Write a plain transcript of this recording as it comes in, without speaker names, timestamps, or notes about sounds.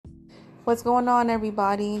What's going on,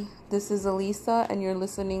 everybody? This is Elisa, and you're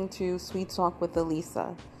listening to Sweet Talk with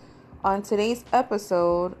Elisa. On today's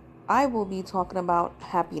episode, I will be talking about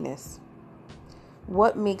happiness.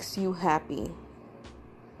 What makes you happy?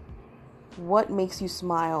 What makes you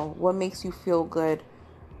smile? What makes you feel good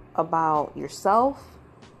about yourself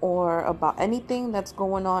or about anything that's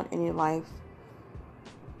going on in your life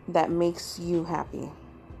that makes you happy?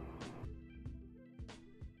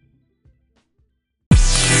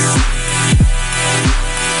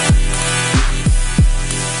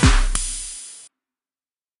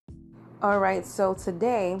 All right, so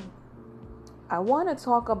today I want to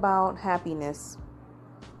talk about happiness.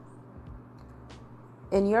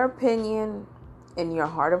 In your opinion, in your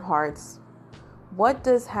heart of hearts, what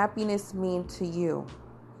does happiness mean to you?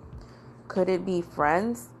 Could it be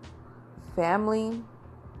friends, family,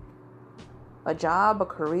 a job, a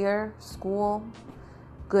career, school,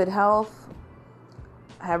 good health,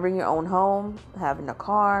 having your own home, having a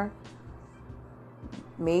car,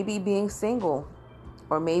 maybe being single,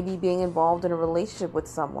 or maybe being involved in a relationship with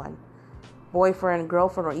someone, boyfriend,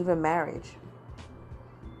 girlfriend, or even marriage.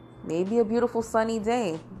 Maybe a beautiful sunny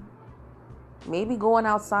day. Maybe going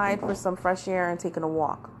outside for some fresh air and taking a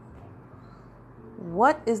walk.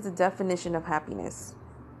 What is the definition of happiness?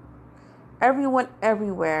 Everyone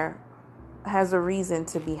everywhere has a reason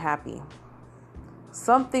to be happy.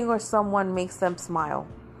 Something or someone makes them smile.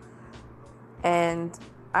 And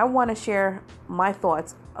I want to share my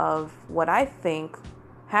thoughts of what I think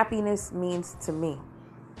happiness means to me.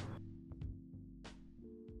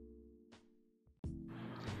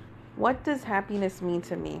 What does happiness mean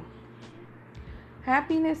to me?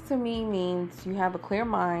 Happiness to me means you have a clear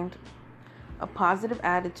mind, a positive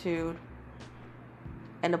attitude,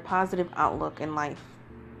 and a positive outlook in life.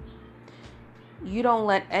 You don't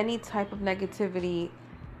let any type of negativity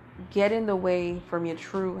get in the way from your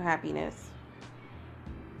true happiness.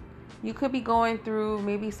 You could be going through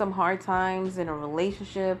maybe some hard times in a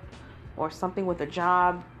relationship or something with a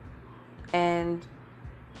job, and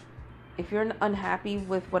if you're unhappy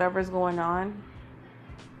with whatever's going on,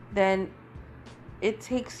 then it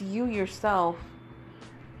takes you yourself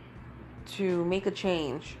to make a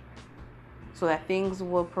change so that things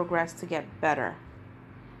will progress to get better.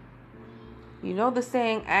 You know the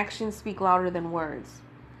saying, actions speak louder than words.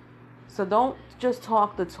 So don't just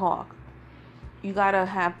talk the talk. You gotta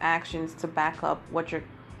have actions to back up what you're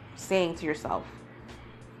saying to yourself.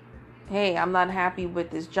 Hey, I'm not happy with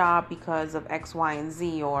this job because of X, Y, and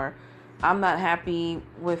Z, or I'm not happy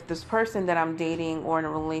with this person that I'm dating or in a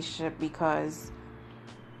relationship because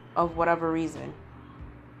of whatever reason.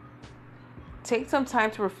 Take some time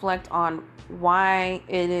to reflect on why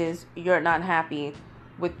it is you're not happy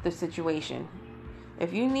with the situation.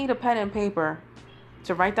 If you need a pen and paper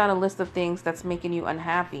to write down a list of things that's making you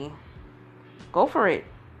unhappy, go for it.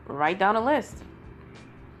 Write down a list.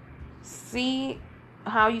 See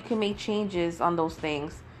how you can make changes on those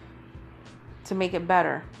things to make it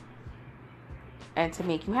better and to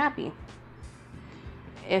make you happy.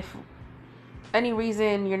 If any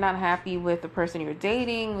reason you're not happy with the person you're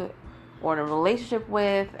dating or in a relationship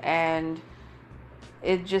with and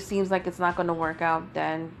it just seems like it's not going to work out,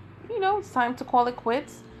 then it's time to call it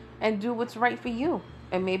quits and do what's right for you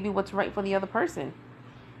and maybe what's right for the other person.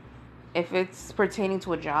 If it's pertaining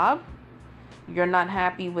to a job, you're not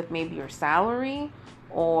happy with maybe your salary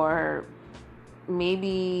or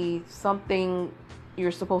maybe something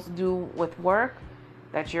you're supposed to do with work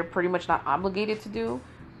that you're pretty much not obligated to do,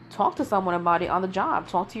 talk to someone about it on the job.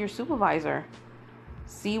 Talk to your supervisor.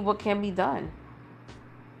 See what can be done.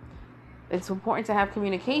 It's important to have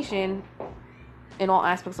communication in all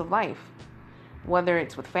aspects of life, whether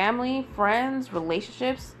it's with family, friends,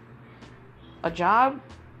 relationships, a job.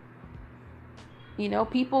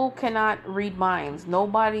 People cannot read minds.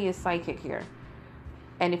 Nobody is psychic here.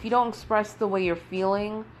 And if you don't express the way you're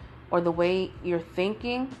feeling or the way you're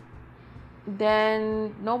thinking,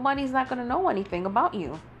 then nobody's not going to know anything about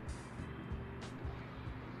you.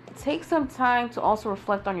 Take some time to also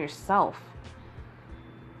reflect on yourself.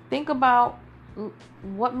 Think about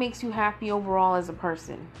what makes you happy overall as a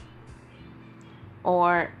person.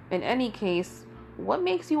 Or in any case, what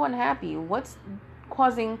makes you unhappy? What's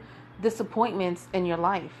causing disappointments in your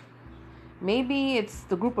life? Maybe it's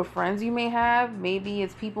the group of friends you may have. Maybe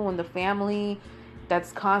it's people in the family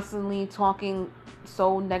that's constantly talking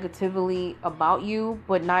so negatively about you,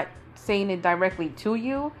 but not saying it directly to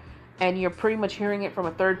you. And you're pretty much hearing it from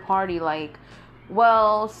a third party, like,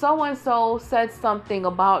 well, so-and-so said something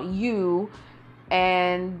about you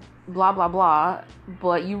and blah, blah, blah.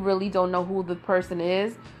 But you really don't know who the person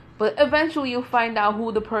is. But eventually you'll find out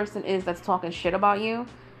who the person is that's talking shit about you.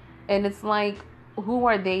 And it's like, who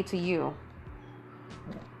are they to you?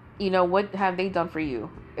 What have they done for you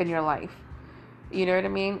in your life? You know what I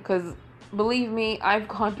mean? Because believe me, I've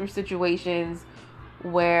gone through situations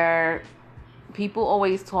where people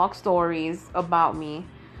always talk stories about me,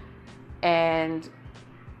 and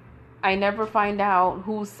I never find out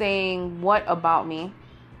who's saying what about me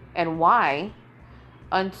and why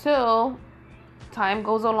until time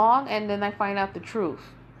goes along, and then I find out the truth.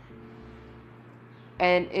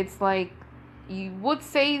 And it's like, you would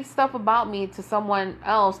say stuff about me to someone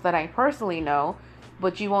else that I personally know,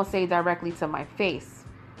 but you won't say directly to my face.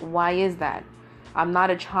 Why is that? I'm not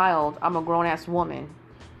a child. I'm a grown-ass woman.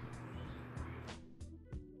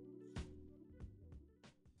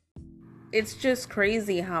 It's just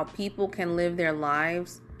crazy how people can live their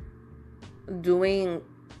lives doing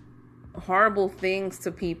horrible things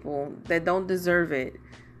to people that don't deserve it.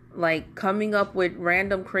 Like coming up with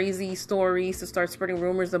random crazy stories to start spreading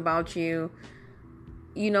rumors about you.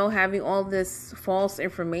 Having all this false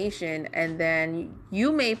information, and then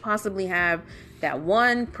you may possibly have that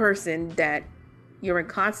one person that you're in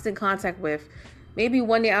constant contact with. Maybe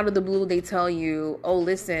one day out of the blue, they tell you, oh,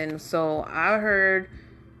 listen, so I heard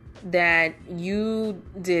that you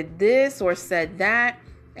did this or said that.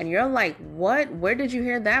 And you're like, what? Where did you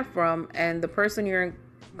hear that from? And the person you're in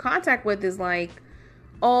contact with is like,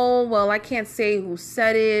 oh, well, I can't say who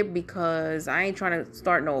said it because I ain't trying to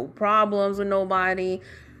start no problems with nobody.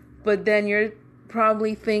 But then you're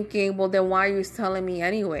probably thinking, well, then why are you telling me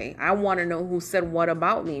anyway? I want to know who said what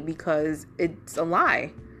about me, because it's a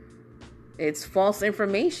lie. It's false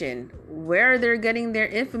information. Where they're getting their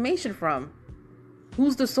information from?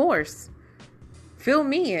 Who's the source? Fill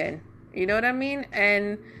me in. You know what I mean?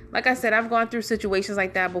 And like I said, I've gone through situations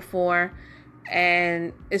like that before,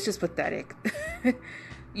 and it's just pathetic.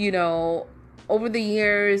 Over the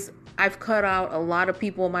years, I've cut out a lot of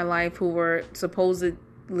people in my life who were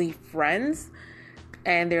supposedly friends,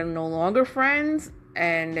 and they're no longer friends,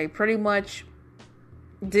 and they pretty much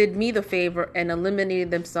did me the favor and eliminated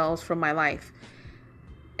themselves from my life.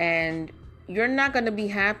 And you're not going to be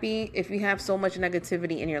happy if you have so much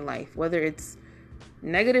negativity in your life, whether it's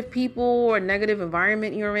negative people or negative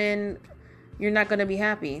environment you're in. You're not going to be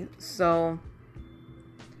happy. So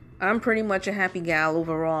I'm pretty much a happy gal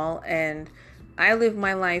overall, and I live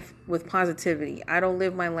my life with positivity. I don't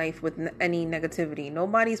live my life with any negativity.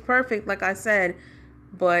 Nobody's perfect, like I said,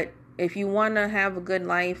 but if you want to have a good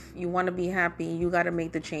life, you want to be happy, you got to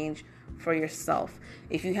make the change for yourself.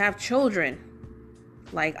 If you have children,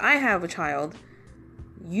 like I have a child,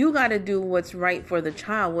 you got to do what's right for the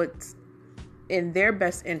child, what's in their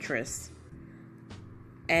best interests.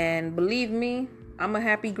 And believe me, I'm a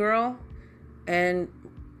happy girl, and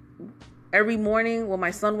every morning when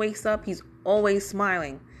my son wakes up, he's always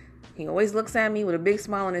smiling. He always looks at me with a big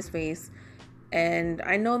smile on his face, and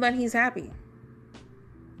I know that he's happy.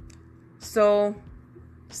 So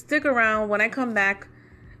stick around. When I come back,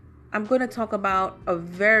 I'm going to talk about a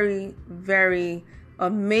very, very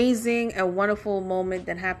amazing and wonderful moment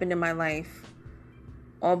that happened in my life,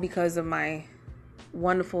 all because of my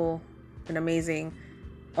wonderful and amazing,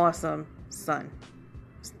 awesome son.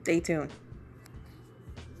 Stay tuned.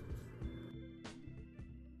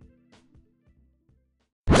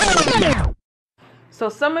 So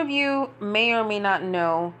some of you may or may not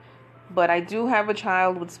know, but I do have a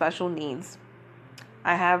child with special needs.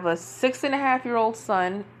 I have a 6.5-year-old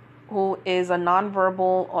son who is a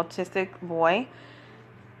nonverbal autistic boy.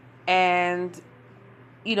 And,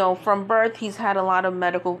 from birth, he's had a lot of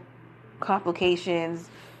medical complications,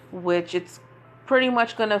 which it's pretty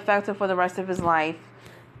much going to affect him for the rest of his life.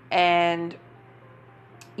 And,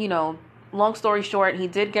 long story short, he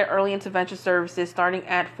did get early intervention services starting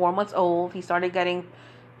at 4 months old. He started getting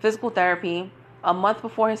physical therapy. A month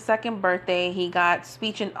before his second birthday, he got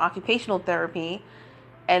speech and occupational therapy.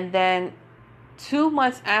 And then 2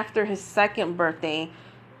 months after his second birthday,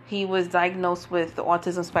 he was diagnosed with the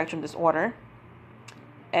autism spectrum disorder.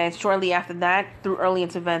 And shortly after that, through early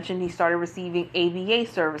intervention, he started receiving ABA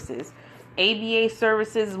services. ABA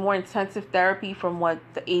services is more intensive therapy from what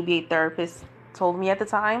the ABA therapist told me at the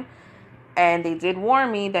time. And they did warn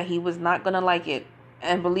me that he was not going to like it.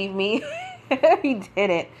 And believe me, he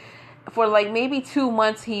didn't. For maybe 2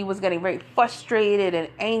 months, he was getting very frustrated and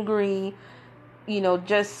angry,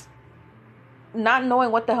 just not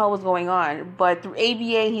knowing what the hell was going on. But through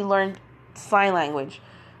ABA, he learned sign language.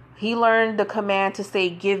 He learned the command to say,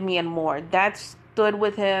 give me and more. That stood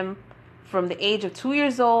with him from the age of 2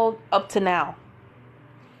 years old up to now.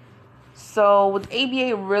 So with ABA,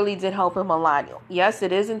 it really did help him a lot. Yes,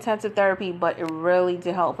 it is intensive therapy, but it really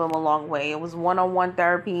did help him a long way. It was one-on-one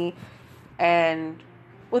therapy, and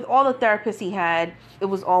with all the therapists he had, it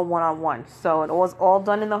was all one-on-one. So it was all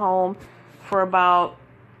done in the home for about,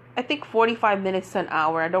 I think, 45 minutes to an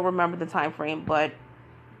hour. I don't remember the time frame, but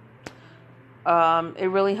it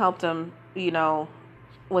really helped him,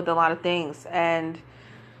 with a lot of things. And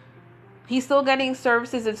he's still getting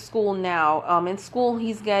services at school now. In school,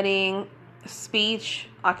 he's getting speech,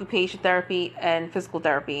 occupation therapy, and physical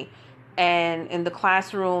therapy. And in the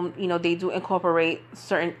classroom, they do incorporate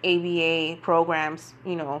certain ABA programs,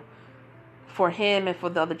 for him and for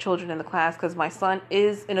the other children in the class, because my son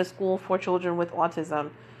is in a school for children with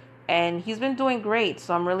autism, and he's been doing great.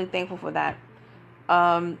 So I'm really thankful for that.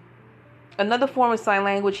 Another form of sign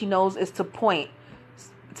language he knows is to point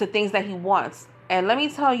to things that he wants. And let me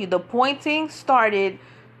tell you, the pointing started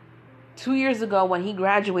 2 years ago when he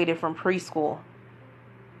graduated from preschool.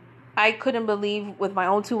 I couldn't believe with my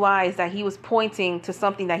own two eyes that he was pointing to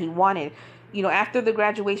something that he wanted. After the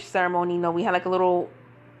graduation ceremony, we had like a little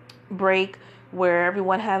break where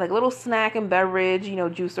everyone had like a little snack and beverage,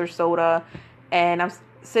 juice or soda. And I'm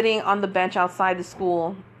sitting on the bench outside the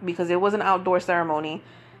school because it was an outdoor ceremony.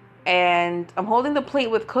 And I'm holding the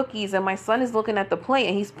plate with cookies, and my son is looking at the plate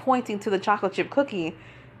and he's pointing to the chocolate chip cookie.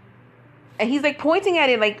 And he's like pointing at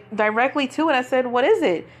it like directly to it. I said, "What is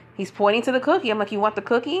it?" He's pointing to the cookie. I'm like, "You want the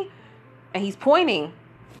cookie?" And he's pointing.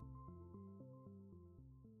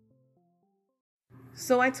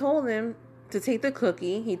 So I told him to take the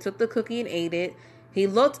cookie. He took the cookie and ate it. He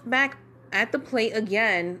looked back at the plate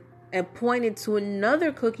again and pointed to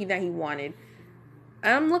another cookie that he wanted.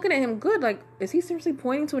 And I'm looking at him good, like, is he seriously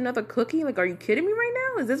pointing to another cookie? Like, are you kidding me right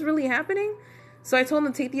now? Is this really happening? So I told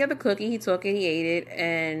him to take the other cookie. He took it, he ate it,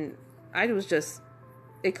 and I was just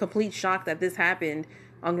in complete shock that this happened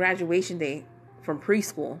on graduation day from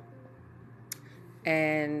preschool.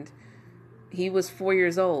 And he was 4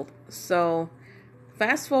 years old. So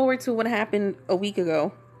fast forward to what happened a week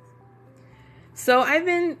ago. So I've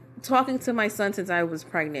been talking to my son since I was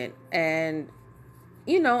pregnant, and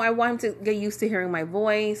I want him to get used to hearing my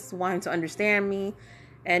voice, want him to understand me,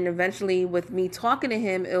 and eventually with me talking to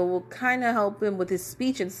him, it will kind of help him with his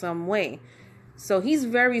speech in some way. So he's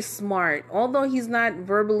very smart. Although he's not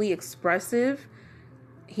verbally expressive,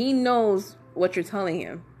 he knows what you're telling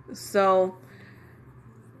him. So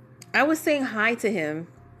I was saying hi to him,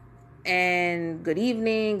 and good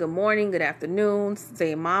evening, good morning, good afternoon,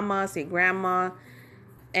 say mama, say grandma.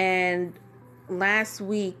 And last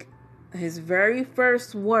week, his very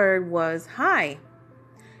first word was hi.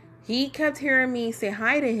 He kept hearing me say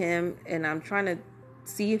hi to him, and I'm trying to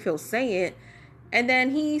see if he'll say it. And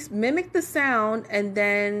then he mimicked the sound, and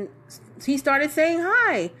then he started saying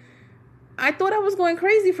hi. I thought I was going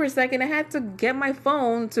crazy for a second. I had to get my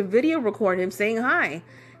phone to video record him saying hi.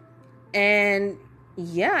 And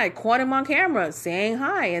yeah, I caught him on camera saying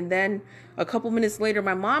hi. And then a couple minutes later,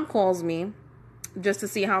 my mom calls me just to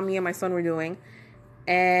see how me and my son were doing.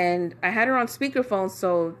 And I had her on speakerphone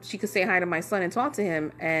so she could say hi to my son and talk to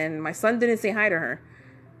him. And my son didn't say hi to her.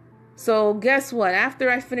 So guess what? After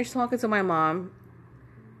I finished talking to my mom,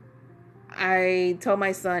 I tell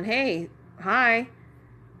my son, hey, hi.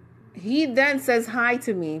 He then says hi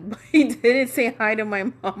to me, but he didn't say hi to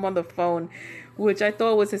my mom on the phone, which I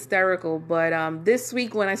thought was hysterical. But this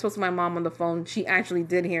week when I spoke to my mom on the phone, she actually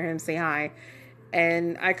did hear him say hi.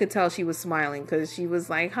 And I could tell she was smiling because she was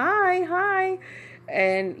like, hi, hi.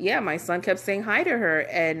 And yeah, my son kept saying hi to her.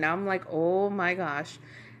 And I'm like, oh my gosh.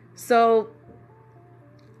 So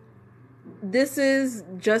this is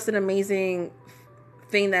just an amazing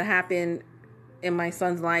thing that happened in my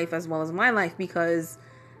son's life as well as my life, because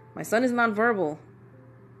my son is nonverbal.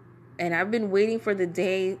 And I've been waiting for the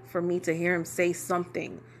day for me to hear him say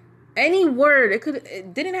something. Any word.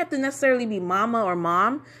 It didn't have to necessarily be mama or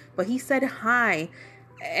mom, but he said hi.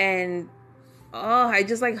 And I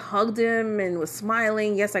just like hugged him and was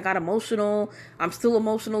smiling. Yes, I got emotional. I'm still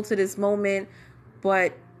emotional to this moment.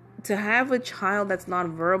 But to have a child that's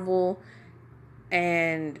nonverbal,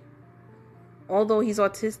 and although he's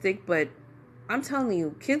autistic, but I'm telling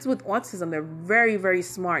you, kids with autism, they're very, very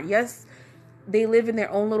smart. Yes, they live in their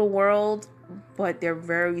own little world, but they're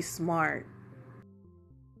very smart.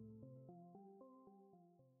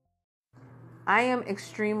 I am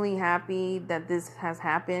extremely happy that this has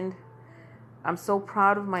happened. I'm so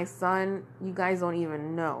proud of my son. You guys don't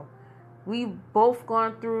even know. We've both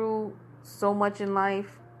gone through so much in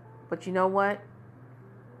life, but you know what?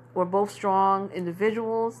 We're both strong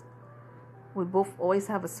individuals. We both always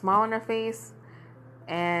have a smile on our face,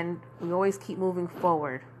 and we always keep moving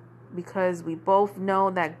forward because we both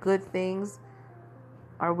know that good things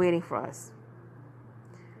are waiting for us.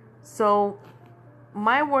 So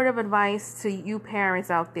my word of advice to you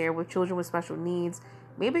parents out there with children with special needs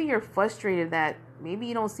Maybe you're frustrated that maybe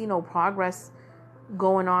you don't see no progress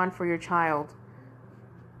going on for your child.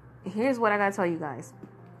 Here's what I gotta tell you guys.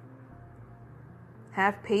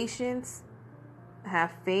 Have patience,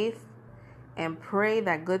 have faith, and pray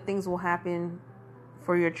that good things will happen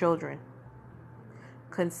for your children.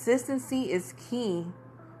 Consistency is key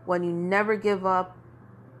when you never give up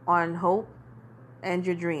on hope and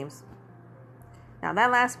your dreams. Now,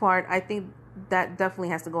 that last part, I think that definitely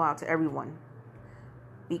has to go out to everyone.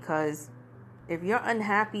 Because if you're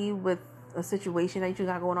unhappy with a situation that you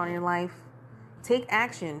got going on in your life, take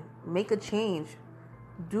action, make a change,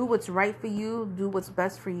 do what's right for you, do what's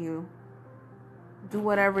best for you, do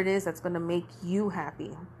whatever it is that's going to make you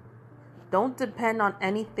happy. Don't depend on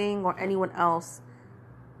anything or anyone else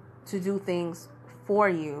to do things for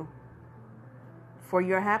you, for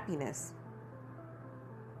your happiness.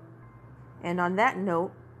 And on that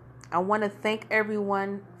note, I want to thank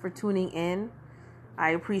everyone for tuning in.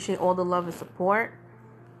 I appreciate all the love and support.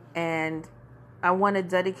 And I want to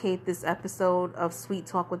dedicate this episode of Sweet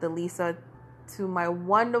Talk with Elisa to my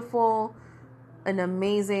wonderful and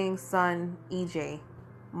amazing son, EJ.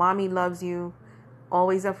 Mommy loves you,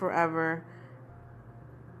 always and forever.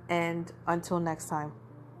 And until next time.